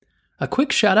A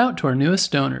quick shout out to our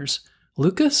newest donors,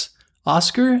 Lucas,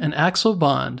 Oscar, and Axel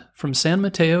Bond from San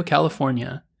Mateo,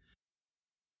 California.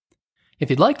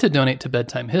 If you'd like to donate to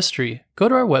Bedtime History, go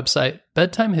to our website,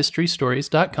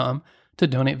 bedtimehistorystories.com, to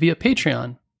donate via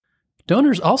Patreon.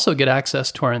 Donors also get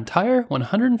access to our entire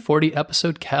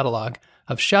 140-episode catalog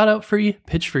of shout-out-free,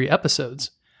 pitch-free episodes.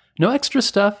 No extra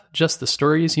stuff, just the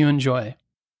stories you enjoy.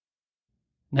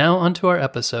 Now onto our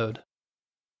episode.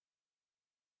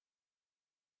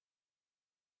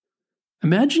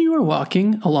 Imagine you are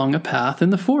walking along a path in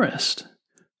the forest.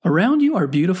 Around you are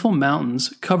beautiful mountains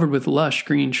covered with lush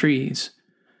green trees.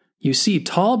 You see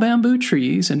tall bamboo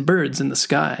trees and birds in the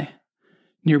sky.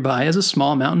 Nearby is a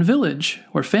small mountain village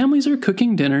where families are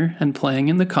cooking dinner and playing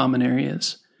in the common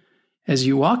areas. As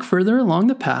you walk further along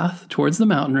the path towards the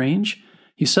mountain range,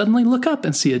 you suddenly look up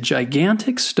and see a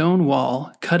gigantic stone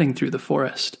wall cutting through the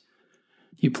forest.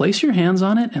 You place your hands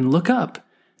on it and look up.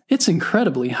 It's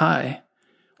incredibly high.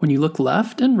 When you look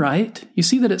left and right, you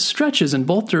see that it stretches in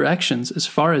both directions as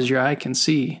far as your eye can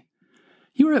see.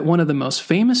 You are at one of the most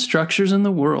famous structures in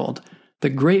the world,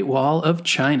 the Great Wall of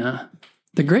China.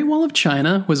 The Great Wall of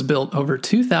China was built over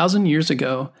 2,000 years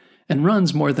ago and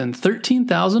runs more than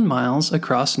 13,000 miles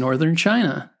across northern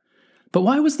China. But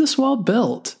why was this wall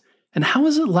built? And how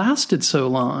has it lasted so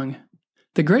long?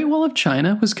 The Great Wall of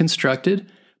China was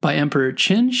constructed by Emperor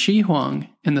Qin Shi Huang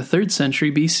in the 3rd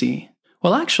century BC.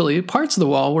 Well, actually, parts of the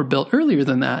wall were built earlier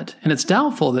than that, and it's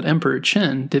doubtful that Emperor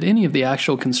Qin did any of the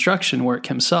actual construction work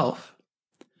himself.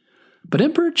 But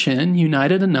Emperor Qin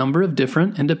united a number of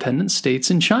different independent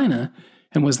states in China,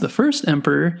 and was the first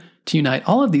emperor to unite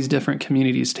all of these different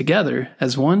communities together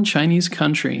as one Chinese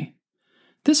country.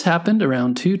 This happened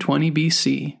around 220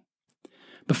 BC.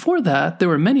 Before that, there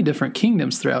were many different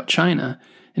kingdoms throughout China,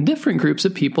 and different groups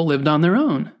of people lived on their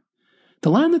own.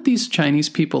 The land that these Chinese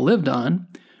people lived on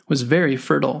was very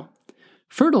fertile.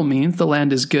 Fertile means the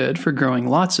land is good for growing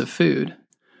lots of food.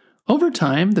 Over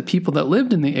time, the people that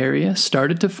lived in the area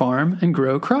started to farm and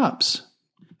grow crops.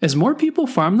 As more people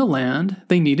farmed the land,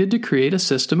 they needed to create a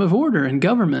system of order and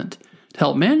government to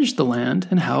help manage the land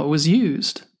and how it was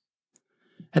used.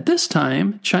 At this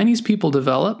time, Chinese people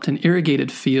developed and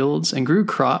irrigated fields and grew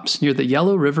crops near the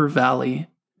Yellow River Valley.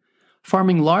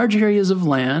 Farming large areas of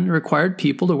land required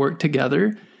people to work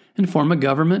together and form a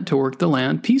government to work the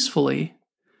land peacefully.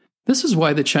 This is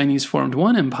why the Chinese formed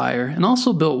one empire and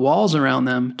also built walls around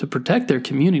them to protect their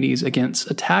communities against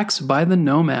attacks by the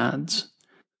nomads.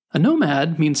 A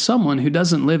nomad means someone who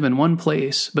doesn't live in one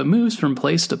place but moves from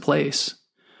place to place.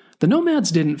 The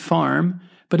nomads didn't farm,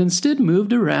 but instead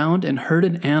moved around and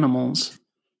herded animals.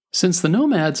 Since the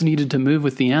nomads needed to move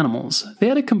with the animals, they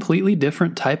had a completely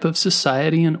different type of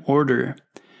society and order.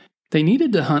 They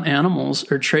needed to hunt animals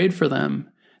or trade for them.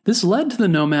 This led to the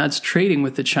nomads trading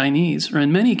with the Chinese, or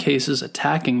in many cases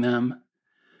attacking them.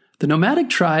 The nomadic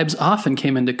tribes often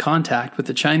came into contact with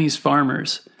the Chinese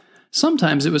farmers.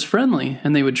 Sometimes it was friendly,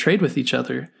 and they would trade with each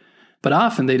other, but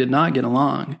often they did not get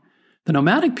along. The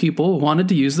nomadic people wanted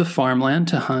to use the farmland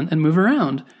to hunt and move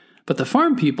around, but the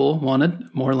farm people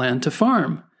wanted more land to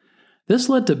farm. This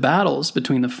led to battles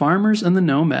between the farmers and the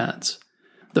nomads.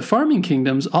 The farming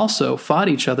kingdoms also fought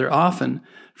each other often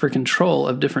for control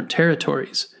of different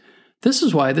territories. This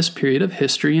is why this period of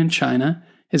history in China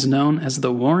is known as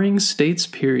the Warring States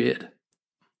period.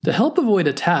 To help avoid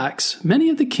attacks, many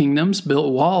of the kingdoms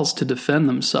built walls to defend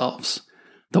themselves.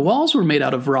 The walls were made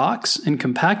out of rocks and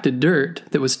compacted dirt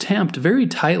that was tamped very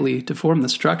tightly to form the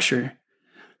structure.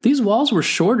 These walls were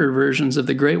shorter versions of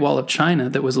the Great Wall of China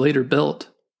that was later built.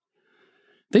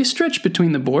 They stretched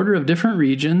between the border of different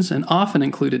regions and often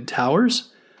included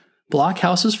towers,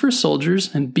 blockhouses for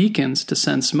soldiers, and beacons to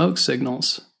send smoke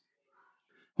signals.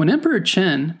 When Emperor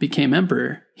Qin became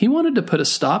emperor, he wanted to put a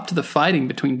stop to the fighting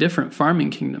between different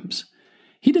farming kingdoms.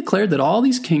 He declared that all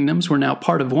these kingdoms were now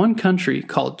part of one country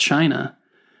called China.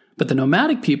 But the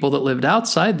nomadic people that lived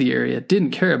outside the area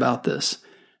didn't care about this.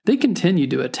 They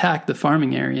continued to attack the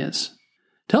farming areas.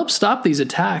 To help stop these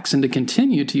attacks and to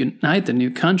continue to unite the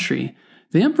new country,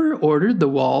 the emperor ordered the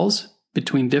walls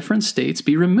between different states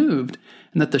be removed,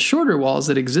 and that the shorter walls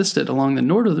that existed along the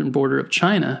northern border of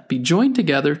China be joined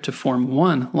together to form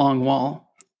one long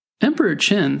wall. Emperor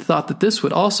Qin thought that this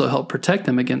would also help protect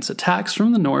them against attacks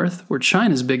from the north, where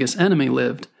China's biggest enemy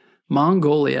lived,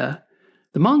 Mongolia.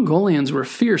 The Mongolians were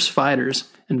fierce fighters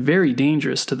and very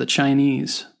dangerous to the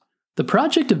Chinese. The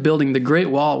project of building the Great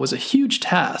Wall was a huge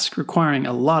task requiring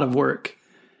a lot of work.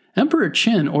 Emperor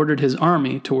Qin ordered his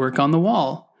army to work on the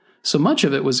wall, so much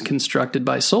of it was constructed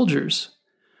by soldiers.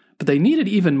 But they needed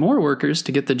even more workers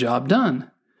to get the job done.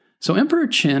 So Emperor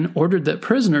Qin ordered that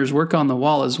prisoners work on the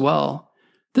wall as well.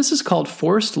 This is called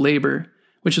forced labor,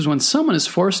 which is when someone is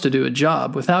forced to do a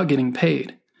job without getting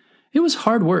paid. It was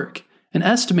hard work, and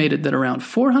estimated that around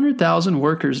 400,000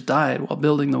 workers died while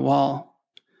building the wall.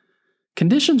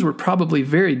 Conditions were probably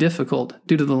very difficult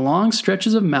due to the long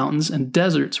stretches of mountains and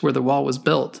deserts where the wall was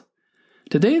built.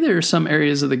 Today there are some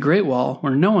areas of the Great Wall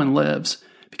where no one lives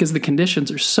because the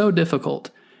conditions are so difficult,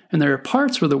 and there are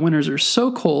parts where the winters are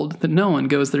so cold that no one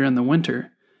goes there in the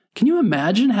winter. Can you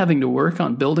imagine having to work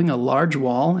on building a large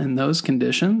wall in those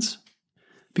conditions?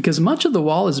 Because much of the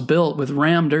wall is built with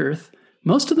rammed earth,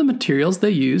 most of the materials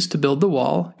they used to build the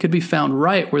wall could be found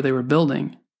right where they were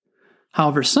building.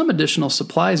 However, some additional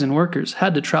supplies and workers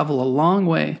had to travel a long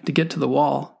way to get to the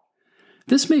wall.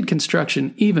 This made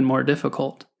construction even more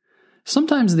difficult.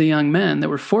 Sometimes the young men that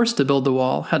were forced to build the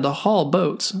wall had to haul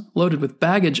boats loaded with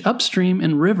baggage upstream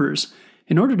in rivers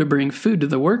in order to bring food to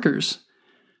the workers.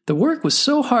 The work was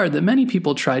so hard that many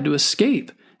people tried to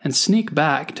escape and sneak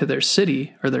back to their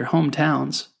city or their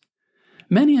hometowns.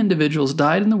 Many individuals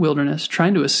died in the wilderness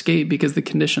trying to escape because the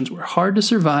conditions were hard to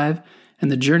survive and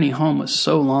the journey home was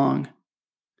so long.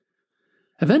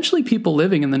 Eventually, people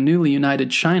living in the newly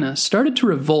united China started to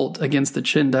revolt against the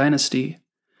Qin dynasty.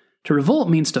 To revolt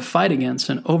means to fight against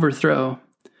and overthrow.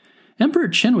 Emperor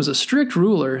Qin was a strict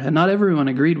ruler, and not everyone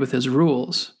agreed with his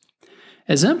rules.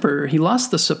 As emperor, he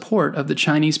lost the support of the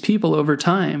Chinese people over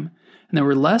time, and there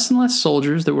were less and less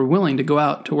soldiers that were willing to go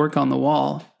out to work on the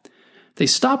wall. They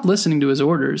stopped listening to his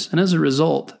orders, and as a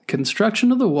result,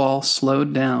 construction of the wall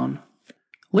slowed down.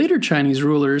 Later Chinese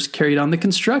rulers carried on the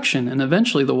construction, and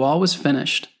eventually the wall was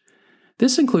finished.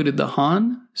 This included the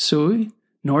Han, Sui,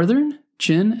 Northern,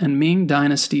 Qin, and Ming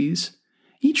dynasties.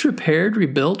 Each repaired,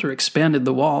 rebuilt, or expanded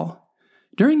the wall.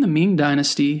 During the Ming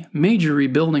dynasty, major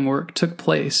rebuilding work took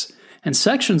place, and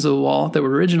sections of the wall that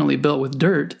were originally built with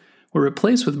dirt were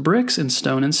replaced with bricks and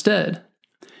stone instead.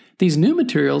 These new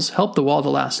materials helped the wall to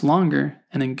last longer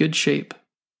and in good shape.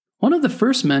 One of the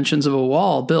first mentions of a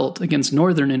wall built against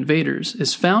northern invaders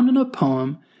is found in a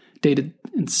poem dated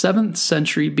in 7th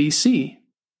century BC.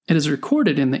 It is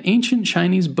recorded in the ancient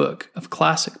Chinese book of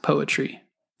classic poetry.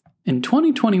 In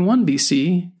 2021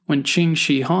 BC, when Qing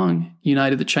Shi Huang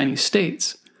united the Chinese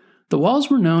states, the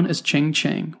walls were known as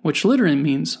Qingcheng, which literally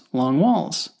means long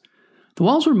walls. The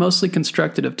walls were mostly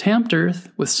constructed of tamped earth,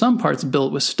 with some parts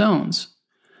built with stones.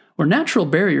 Where natural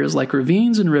barriers like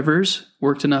ravines and rivers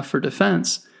worked enough for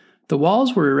defense, the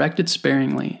walls were erected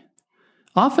sparingly.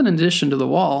 Often in addition to the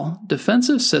wall,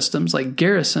 defensive systems like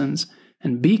garrisons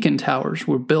and beacon towers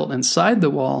were built inside the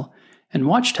wall and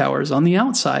watchtowers on the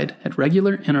outside at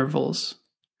regular intervals.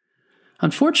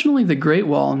 Unfortunately, the Great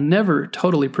Wall never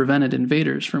totally prevented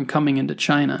invaders from coming into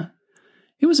China.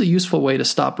 It was a useful way to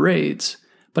stop raids,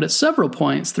 but at several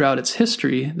points throughout its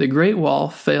history, the Great Wall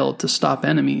failed to stop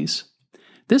enemies.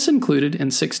 This included in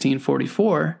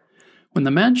 1644, when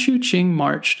the Manchu Qing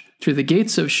marched through the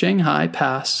gates of Shanghai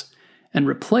Pass and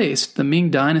replaced the Ming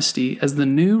dynasty as the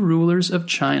new rulers of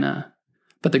China.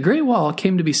 But the Great Wall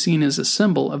came to be seen as a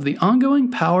symbol of the ongoing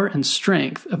power and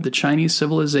strength of the Chinese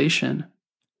civilization.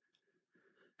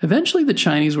 Eventually, the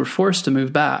Chinese were forced to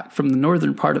move back from the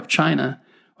northern part of China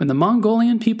when the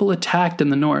Mongolian people attacked in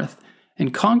the north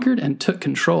and conquered and took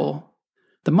control.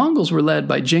 The Mongols were led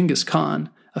by Genghis Khan,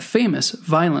 a famous,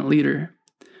 violent leader.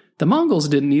 The Mongols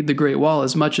didn't need the Great Wall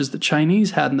as much as the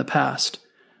Chinese had in the past,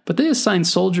 but they assigned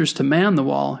soldiers to man the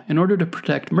wall in order to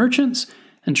protect merchants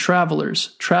and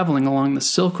travelers traveling along the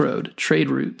Silk Road trade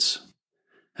routes.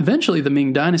 Eventually, the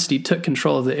Ming dynasty took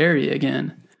control of the area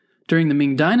again. During the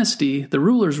Ming dynasty, the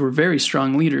rulers were very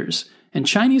strong leaders, and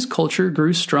Chinese culture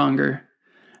grew stronger.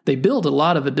 They built a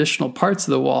lot of additional parts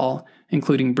of the wall,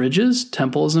 including bridges,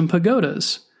 temples, and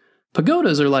pagodas.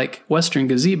 Pagodas are like Western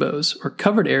gazebos, or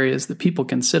covered areas that people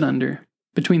can sit under.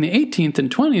 Between the 18th and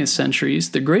 20th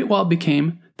centuries, the Great Wall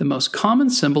became the most common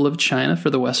symbol of China for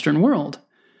the Western world.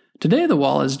 Today, the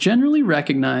wall is generally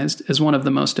recognized as one of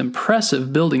the most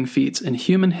impressive building feats in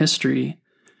human history.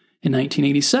 In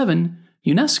 1987,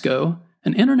 UNESCO,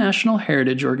 an international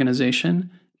heritage organization,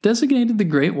 designated the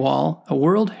Great Wall a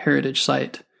World Heritage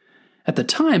Site. At the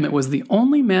time, it was the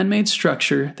only man-made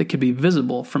structure that could be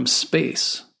visible from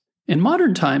space. In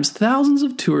modern times, thousands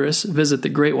of tourists visit the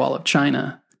Great Wall of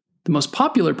China. The most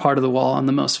popular part of the wall and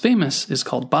the most famous is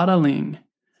called Badaling.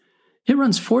 It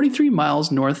runs 43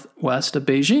 miles northwest of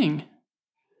Beijing.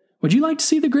 Would you like to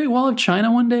see the Great Wall of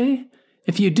China one day?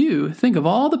 If you do, think of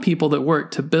all the people that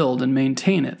worked to build and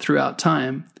maintain it throughout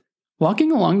time.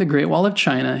 Walking along the Great Wall of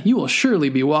China, you will surely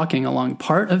be walking along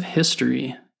part of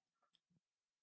history.